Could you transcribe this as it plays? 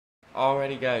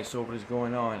Alrighty guys, so what is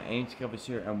going on? Ancient Covers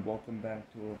here and welcome back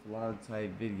to a vlog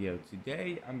type video.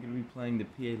 Today I'm going to be playing the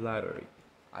PA Lottery.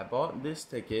 I bought this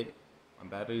ticket, my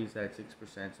battery is at 6%,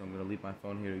 so I'm going to leave my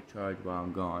phone here to charge while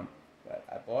I'm gone. But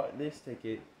I bought this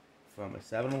ticket from a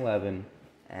 7-Eleven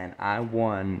and I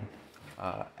won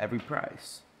every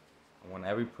prize. I won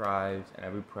every prize, and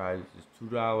every prize is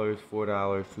 $2, $4,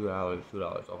 $2, $2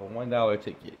 off a $1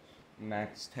 ticket.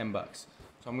 Max 10 bucks.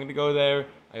 So I'm gonna go there.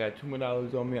 I got $2 more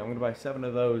on me. I'm gonna buy 7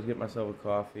 of those, get myself a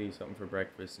coffee, something for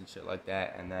breakfast and shit like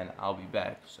that, and then I'll be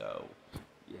back. So,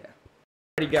 yeah.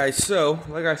 Alrighty, guys. So,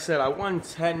 like I said, I won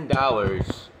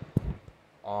 $10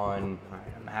 on. I'm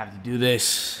gonna have to do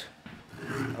this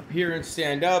up here and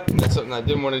stand up. That's something I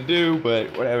didn't want to do,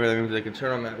 but whatever. That means I can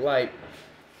turn on that light.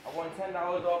 I won $10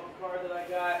 off the card that I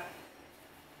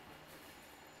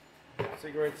got.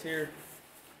 Cigarettes here.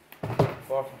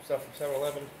 Bought some stuff from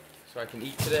 7-Eleven so I can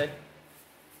eat today.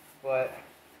 But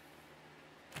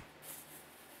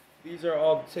these are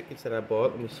all the tickets that I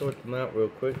bought. Let me sort them out real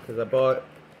quick because I bought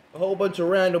a whole bunch of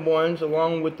random ones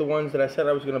along with the ones that I said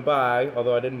I was going to buy,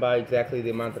 although I didn't buy exactly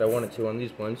the amount that I wanted to on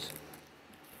these ones.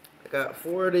 I got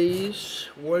 4 of these,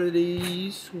 1 of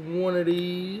these, 1 of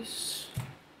these,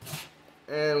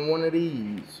 and 1 of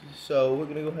these. So we're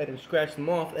going to go ahead and scratch them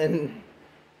off. And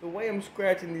the way I'm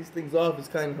scratching these things off is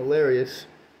kind of hilarious.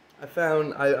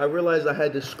 I realized I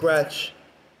had to scratch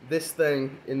this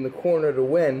thing in the corner to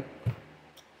win.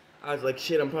 I was like,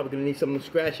 shit, I'm probably going to need something to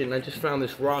scratch it, and I just found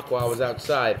this rock while I was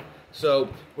outside. So,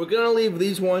 we're going to leave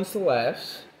these ones to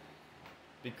last,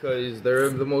 because they're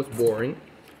the most boring.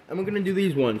 And we're going to do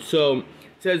these ones. So, it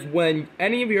says, when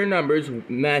any of your numbers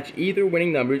match either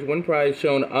winning numbers, one prize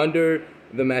shown under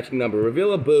the matching number.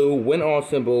 Reveal a boo, win all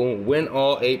symbol, win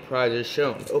all 8 prizes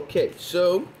shown. Okay,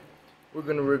 so we're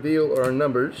going to reveal our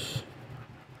numbers.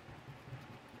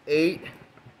 8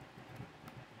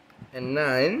 and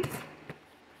 9.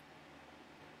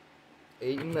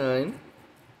 8 and 9.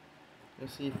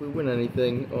 Let's see if we win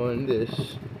anything on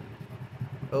this.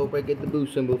 I hope I get the boo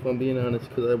symbol if I'm being honest,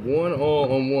 because I've won all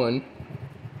on one.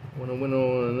 When I win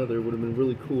all on another, it would have been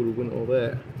really cool to win all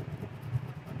that.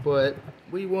 But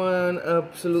we won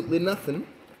absolutely nothing.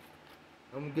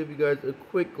 I'm going to give you guys a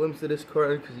quick glimpse of this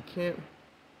card because you can't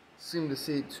seem to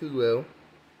see it too well.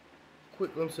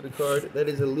 Quick glimpse of the card. That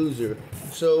is a loser.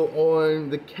 So on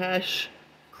the cash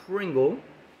Kringle,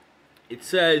 it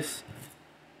says,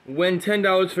 win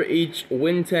 $10 for each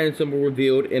win 10 symbol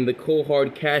revealed in the cold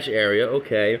hard cash area.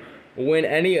 Okay. When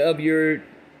any of your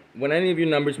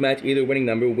numbers match either winning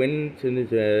number, win to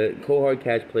the cold hard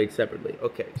cash played separately.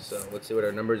 Okay, so let's see what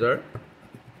our numbers are.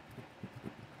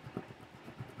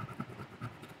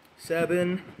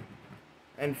 7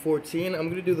 and 14. I'm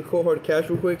gonna do the cold hard cash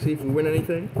real quick, see if we win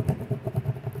anything.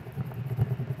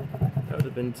 That would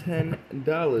have been $10,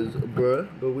 bruh,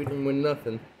 but we didn't win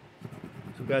nothing.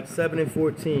 So we got 7 and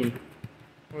 14.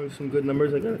 Those are some good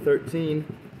numbers. I got a 13.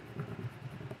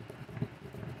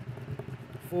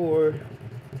 4.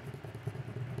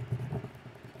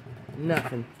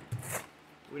 Nothing.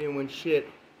 We didn't win shit.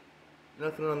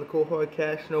 Nothing on the cold hard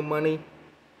cash, no money.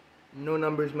 No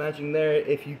numbers matching there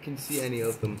if you can see any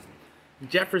of them.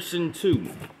 Jefferson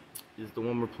 2 is the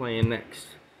one we're playing next.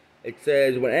 It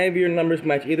says, when any of your numbers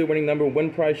match either winning number,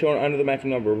 win prize shown under the matching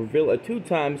number. Reveal a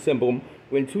 2-time symbol,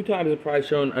 win 2 times the prize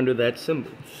shown under that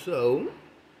symbol. So,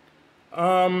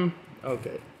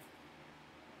 okay.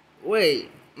 Wait,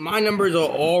 my numbers are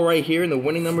all right here and the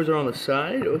winning numbers are on the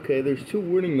side? Okay, there's 2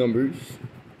 winning numbers.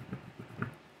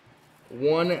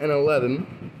 1 and 11.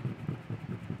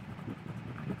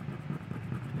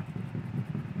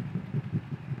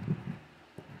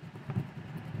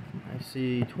 I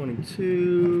see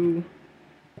 22.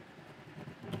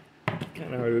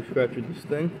 Kind of hard to scratch with this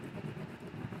thing.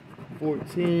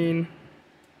 14.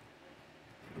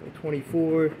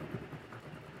 24.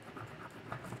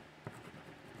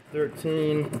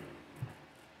 13.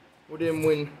 We didn't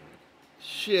win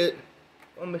shit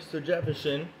on Mr.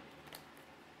 Jefferson.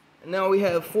 And now we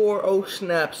have 4 O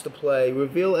snaps to play.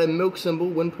 Reveal a milk symbol,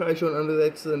 win prize shown under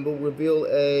that symbol. Reveal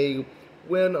a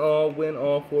win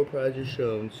all 4 prizes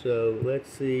shown. So let's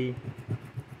see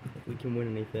if we can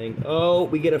win anything. Oh,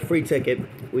 we get a free ticket.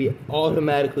 We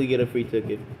automatically get a free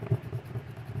ticket.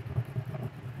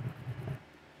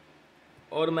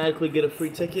 Automatically get a free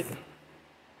ticket.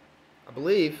 I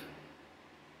believe.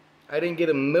 I didn't get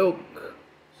a milk,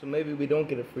 so maybe we don't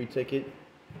get a free ticket.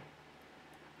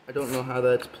 I don't know how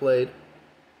that's played.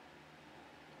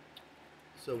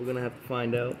 So we're gonna have to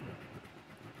find out.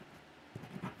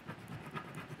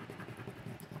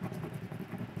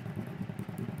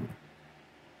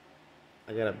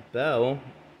 I got a bell.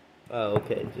 Oh,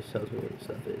 okay. It just tells me what the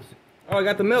stuff is. Oh, I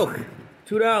got the milk.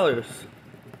 $2.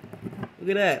 Look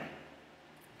at that.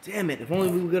 Damn it. If only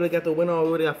we would have got the winner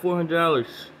already. I got $400.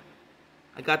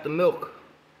 I got the milk.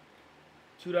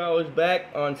 $2 back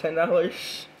on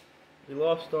 $10. We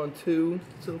lost on 2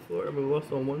 so far. We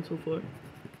lost on 1 so far.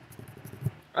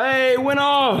 Hey, winner!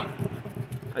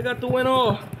 I got the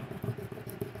winner.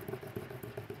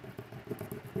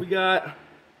 We got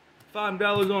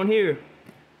 $5 on here.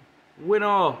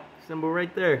 Winner symbol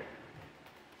right there.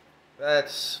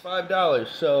 That's $5.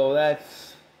 So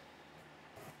that's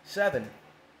 7.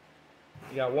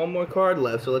 We got 1 more card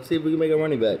left. So let's see if we can make a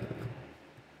running back.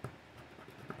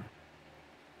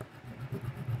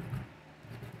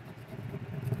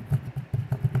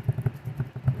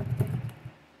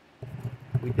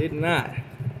 We did not,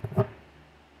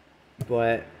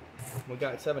 but we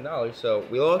got $7, so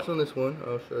we lost on this one.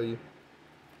 I'll show you.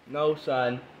 No,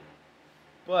 son,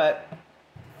 but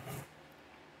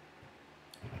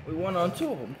we won on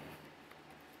 2 of them.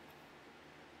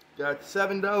 Got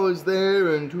 $7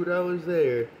 there and $2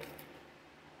 there.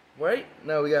 Right?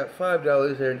 No, we got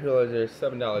 $5 there and $2 there.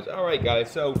 $7. All right,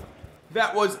 guys. So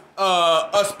that was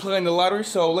us playing the lottery.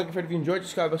 So like if you enjoyed,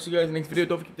 subscribe. I'll see you guys in the next video.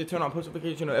 Don't forget to turn on post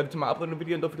notifications every time I upload a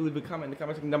video. And don't forget to leave a comment in the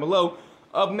comment section down below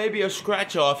of maybe a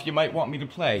scratch off you might want me to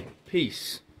play.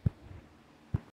 Peace.